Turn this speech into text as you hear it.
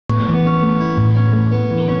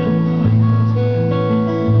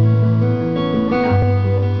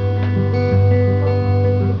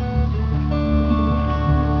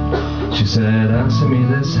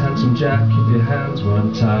Listen, Jack, if your hands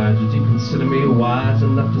weren't tied, would you consider me wise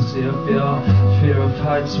enough to see if your fear of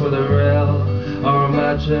heights were the real or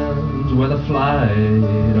imagined, whether flight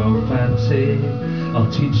or fancy? I'll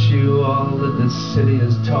teach you all that this city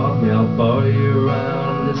has taught me. I'll bow you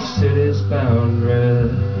around this city's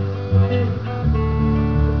boundaries.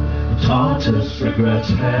 Tortoise regrets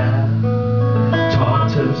Hare,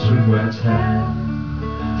 tortoise regrets Hare,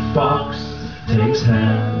 fox takes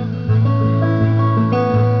Hare.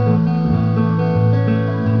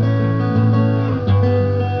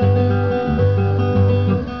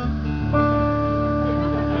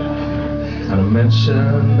 And I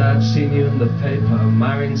mentioned I'd seen you in the paper,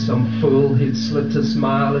 marrying some fool. He'd slipped a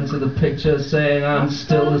smile into the picture, saying I'm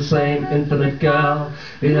still the same infinite girl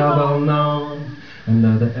you have all known. And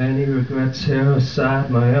are there any regrets here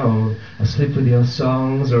aside my own? I sleep with your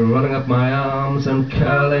songs, or running up my arms and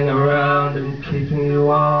curling around and keeping you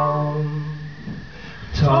warm.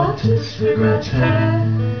 Tortoise regrets Hare,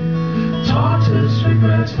 tortoise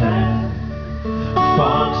regrets Hare,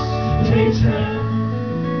 fox takes Hare.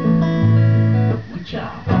 Good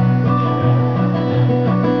job.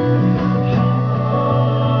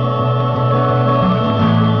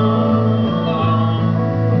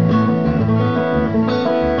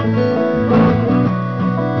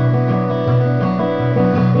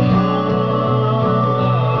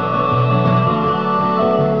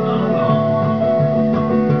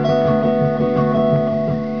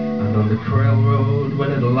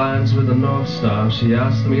 With the North Star, she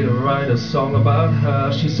asked me to write a song about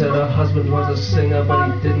her. She said her husband was a singer,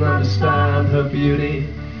 but he didn't understand her beauty,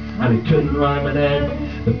 and he couldn't rhyme an egg.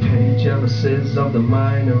 The petty jealousies of the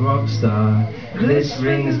minor rock star. Gliss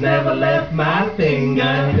rings never left my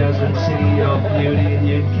finger. He doesn't see your beauty, and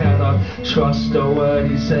you cannot trust a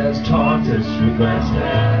word he says. Tortoise regrets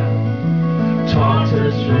Hare,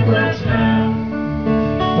 tortoise regrets Hare,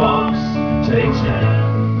 fox takes Hare.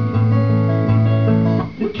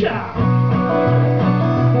 Yeah.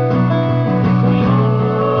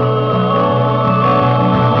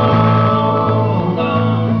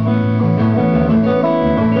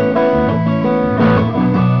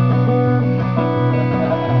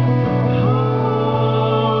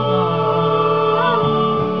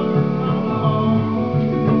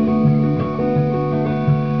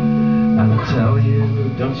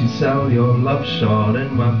 Don't you sell your love short.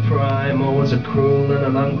 In my prime I was a cruel and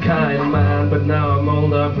an unkind man, but now I'm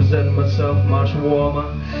older, I present myself much warmer,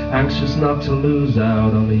 anxious not to lose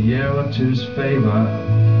out on a year or two's favour.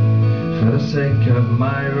 For the sake of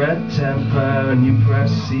my red temper, and you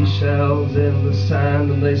press seashells in the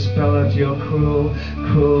sand, and they spell out your cruel,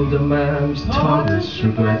 cruel demands. Tortoise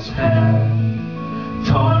regrets Hare,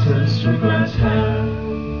 tortoise regrets Hare,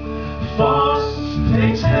 fox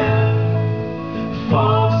takes Hare,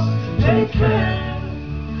 fox take Hare,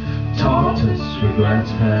 tortoise regrets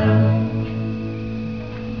Hare.